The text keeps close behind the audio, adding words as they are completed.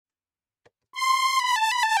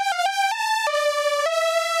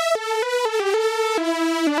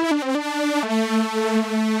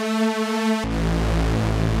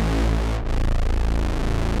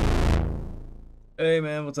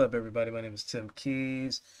And what's up, everybody? My name is Tim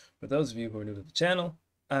Keys. For those of you who are new to the channel,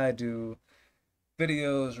 I do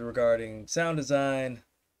videos regarding sound design,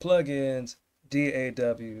 plugins,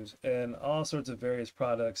 DAWs, and all sorts of various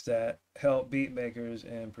products that help beat makers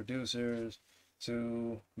and producers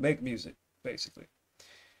to make music, basically.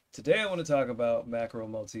 Today I want to talk about Macro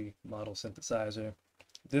Multi-Model Synthesizer.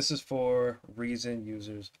 This is for Reason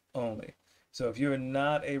users only. So if you're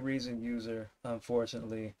not a Reason user,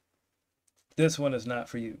 unfortunately, this one is not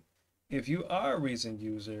for you. If you are a Reason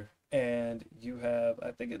user and you have,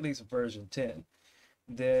 I think, at least version 10,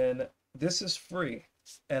 then this is free,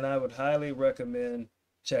 and I would highly recommend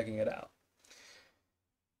checking it out.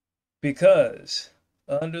 Because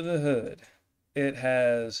under the hood, it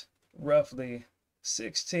has roughly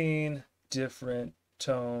 16 different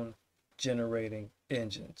tone generating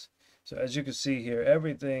engines. So as you can see here,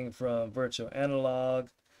 everything from virtual analog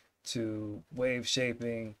to wave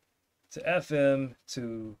shaping to FM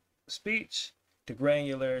to speech to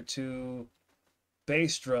granular to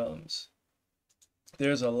bass drums.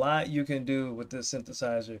 There's a lot you can do with this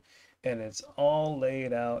synthesizer, and it's all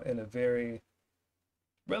laid out in a very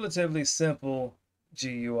relatively simple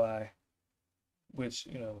GUI, which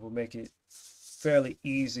will make it fairly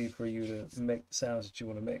easy for you to make the sounds that you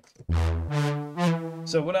want to make.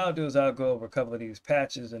 So what I'll do is I'll go over a couple of these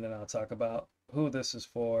patches, and then I'll talk about who this is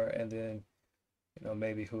for, and then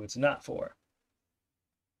maybe who it's not for.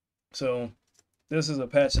 So this is a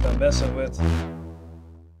patch that I'm messing with.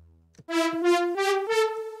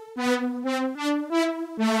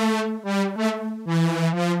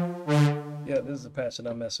 Yeah, this is a patch that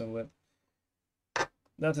I'm messing with.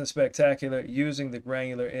 Nothing spectacular. Using the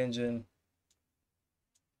granular engine.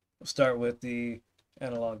 We'll start with the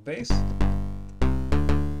analog bass.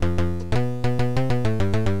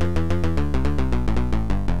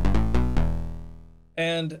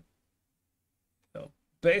 And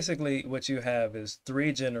basically what you have is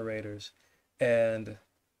 3 generators, and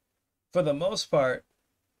for the most part,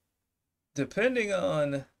 depending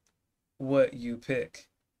on what you pick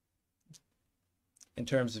in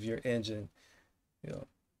terms of your engine,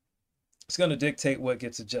 it's going to dictate what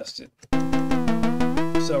gets adjusted.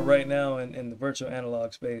 So right now in the virtual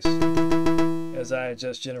analog space, as I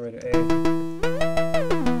adjust generator A,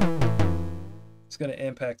 it's going to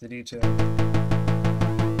impact the detail.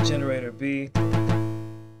 Generator B,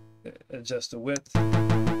 adjust the width, and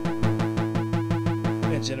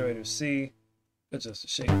generator C, adjust the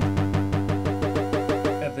shape.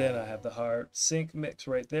 And then I have the hard sync mix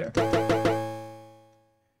right there.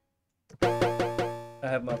 I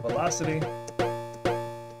have my velocity,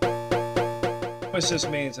 which just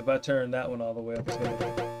means if I turn that one all the way up, it's going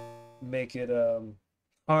to make it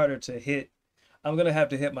harder to hit. I'm going to have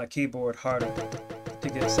to hit my keyboard harder to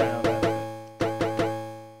get sound out of it.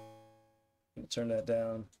 Turn that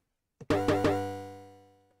down.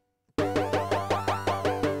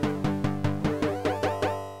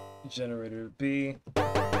 Generator B,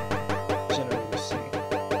 generator C.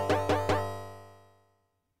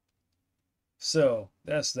 So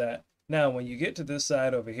that's that. Now when you get to this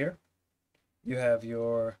side over here, you have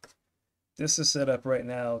this is set up right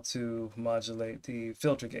now to modulate the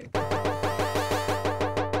filter gate.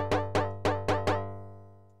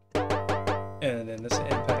 And then this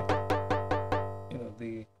impact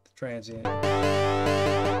the transient.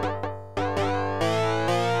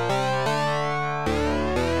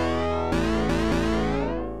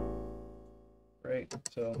 Right,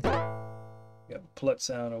 so you got pluck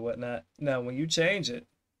sound or whatnot. Now when you change it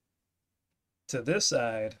to this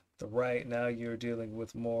side, the right, now you're dealing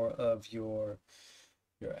with more of your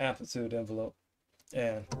amplitude envelope.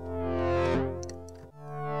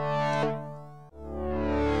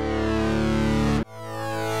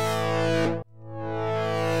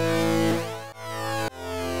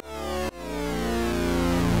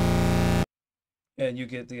 And you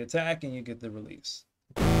get the attack and you get the release.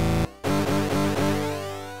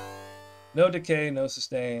 No decay, no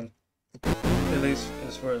sustain, at least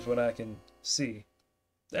as far as what I can see.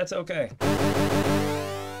 That's okay.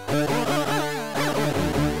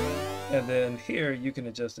 And then here you can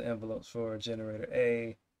adjust the envelopes for generator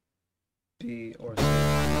A, B, or C.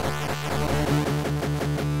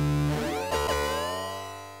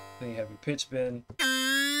 Then you have your pitch bend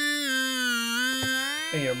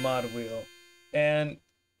and your mod wheel. And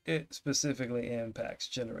it specifically impacts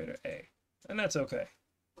generator A, and that's okay.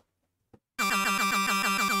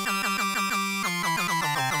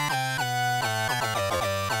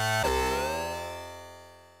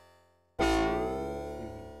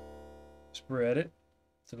 Spread it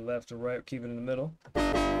to the left or right, keep it in the middle.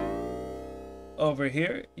 Over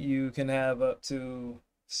here, you can have up to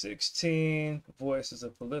 16 voices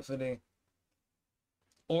of polyphony,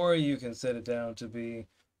 or you can set it down to be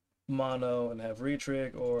mono and have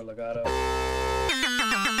retrig or legato.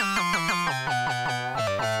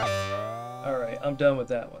 All right, I'm done with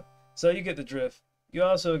that one. So you get the drift. You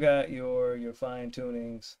also got your fine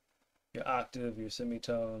tunings, your octave, your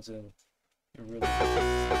semitones, and your really.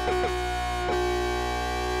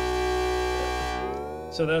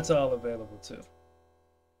 So that's all available too.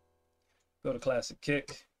 Go to classic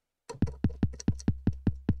kick.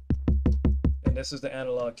 And this is the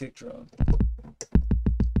analog kick drum.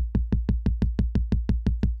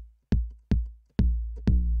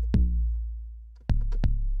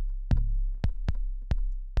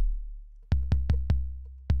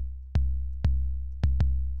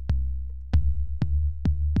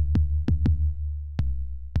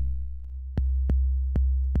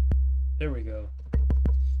 There we go.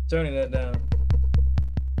 Turning that down.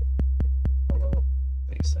 Hello,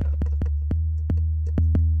 bass sound.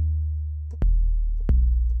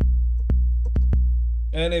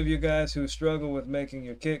 Any of you guys who struggle with making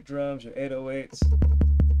your kick drums, your 808s,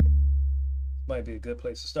 might be a good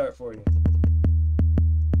place to start for you.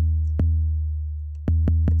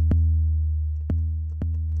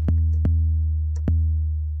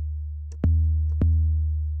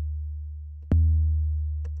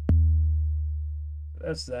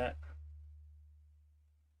 That's that.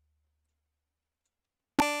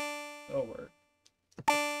 Oh, word.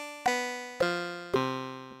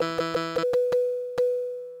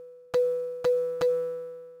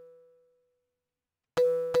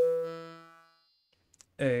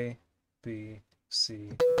 A, B, C,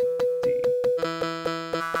 D.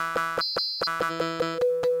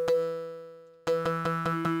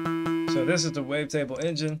 So this is the wavetable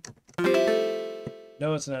engine.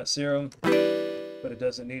 No, it's not Serum, but it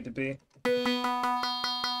doesn't need to be.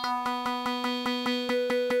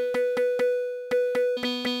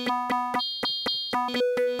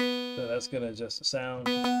 So that's going to adjust the sound.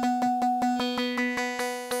 I'm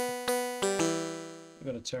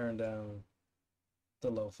going to turn down the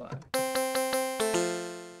lo-fi.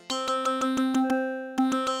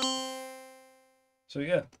 So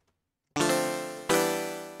yeah.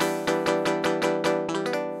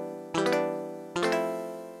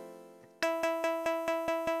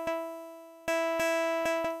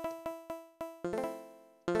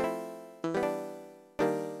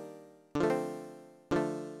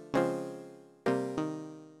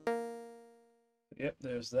 Yep,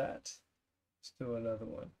 there's that. Let's do another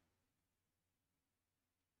one.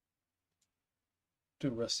 Do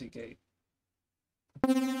Rusty Gate. I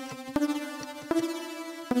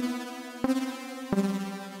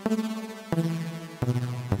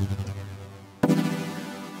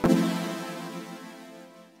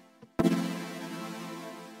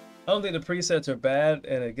don't think the presets are bad,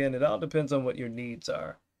 and again, it all depends on what your needs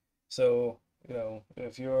are. So, you know,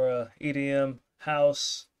 if you're a EDM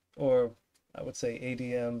house, or I would say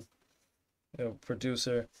ADM, you know,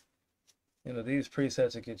 producer, you know, these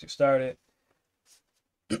presets will get you started.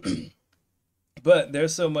 But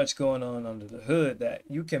there's so much going on under the hood that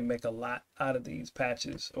you can make a lot out of these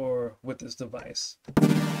patches or with this device.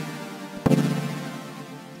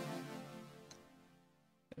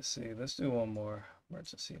 Let's see, let's do one more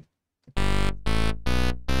emergency. I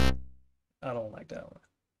don't like that one.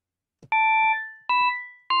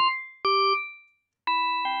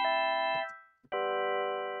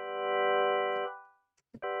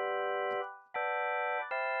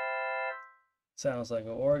 Sounds like an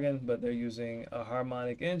organ, but they're using a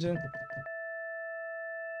harmonic engine.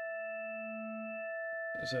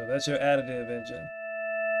 So that's your additive engine.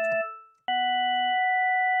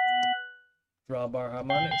 Drawbar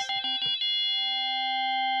harmonics.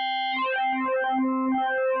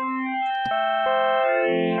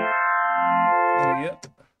 Yep.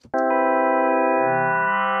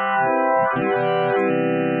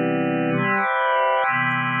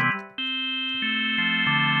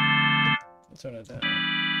 Let's turn it down.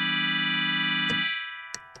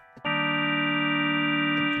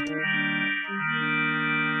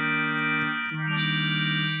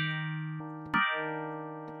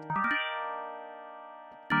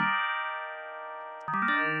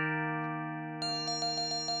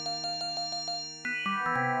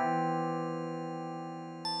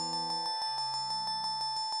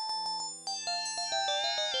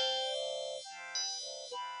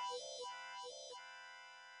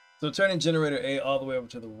 So turning generator A all the way over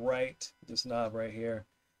to the right, this knob right here,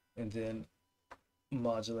 and then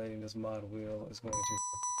modulating this mod wheel is going to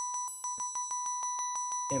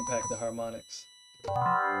impact the harmonics.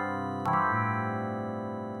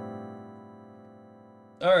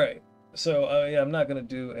 All right, So yeah, I'm not gonna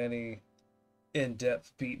do any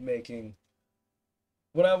in-depth beat making.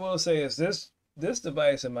 What I will say is this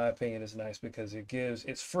device, in my opinion, is nice because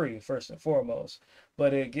it's free first and foremost,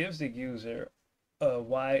 but it gives the user a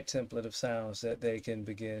wide template of sounds that they can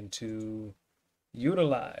begin to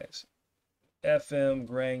utilize. FM,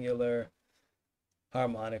 granular,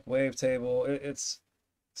 harmonic wavetable. It's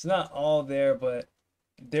not all there, but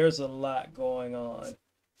there's a lot going on,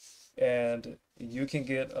 and you can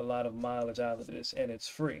get a lot of mileage out of this, and it's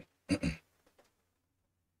free.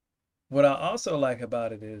 What I also like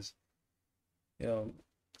about it is, you know,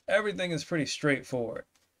 everything is pretty straightforward.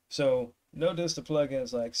 So notice the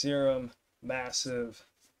plugins like Serum, Massive,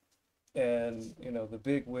 and the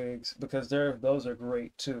big wigs, because those are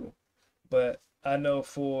great too. But I know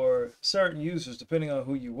for certain users, depending on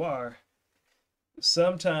who you are,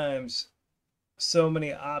 sometimes so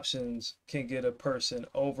many options can get a person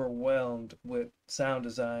overwhelmed with sound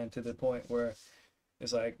design to the point where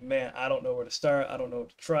it's like, man, I don't know where to start. I don't know what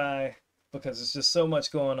to try because it's just so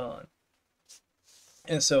much going on.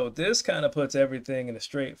 And so this kind of puts everything in a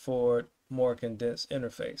straightforward, more condensed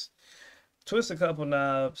interface. Twist a couple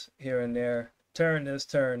knobs here and there, turn this,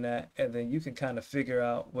 turn that, and then you can kind of figure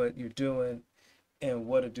out what you're doing and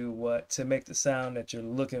what to do what to make the sound that you're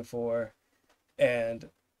looking for. And,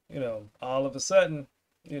 all of a sudden,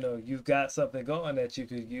 you've got something going that you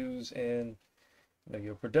could use in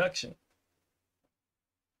your production.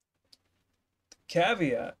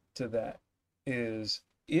 Caveat to that is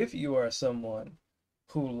if you are someone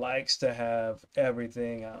who likes to have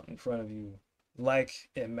everything out in front of you, like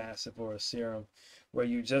in Massive or a Serum, where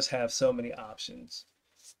you just have so many options,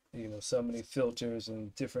 so many filters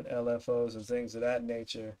and different LFOs and things of that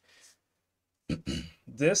nature,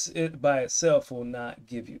 it by itself will not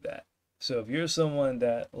give you that. So if you're someone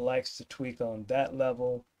that likes to tweak on that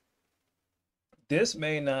level, this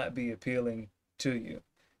may not be appealing to you.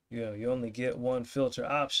 You only get one filter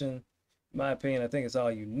option. In my opinion, I think it's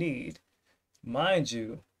all you need. Mind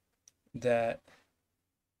you, that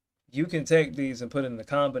you can take these and put it in the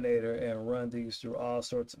combinator and run these through all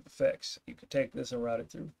sorts of effects. You can take this and route it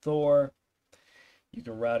through Thor. You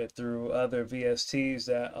can route it through other VSTs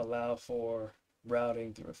that allow for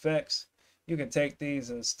routing through effects. You can take these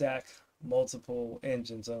and stack multiple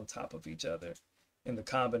engines on top of each other in the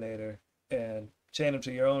combinator and chain them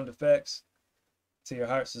to your own effects to your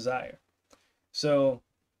heart's desire. So,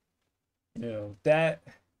 that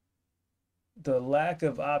the lack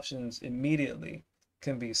of options immediately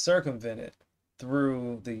can be circumvented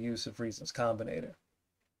through the use of Reason's Combinator.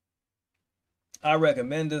 I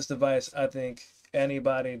recommend this device. I think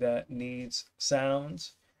anybody that needs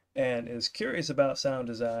sounds and is curious about sound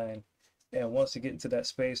design and wants to get into that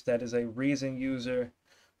space that is a Reason user,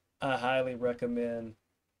 I highly recommend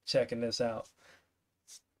checking this out.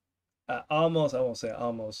 I won't say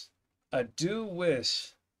almost, I do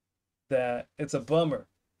wish that it's a bummer.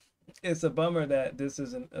 It's a bummer that this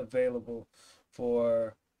isn't available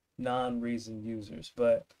for non-Reason users,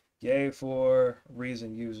 but yay for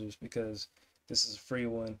Reason users because this is a free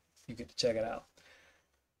one. You get to check it out.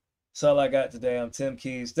 That's all I got today. I'm Tim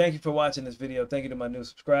Keys. Thank you for watching this video. Thank you to my new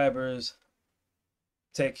subscribers.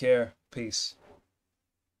 Take care. Peace.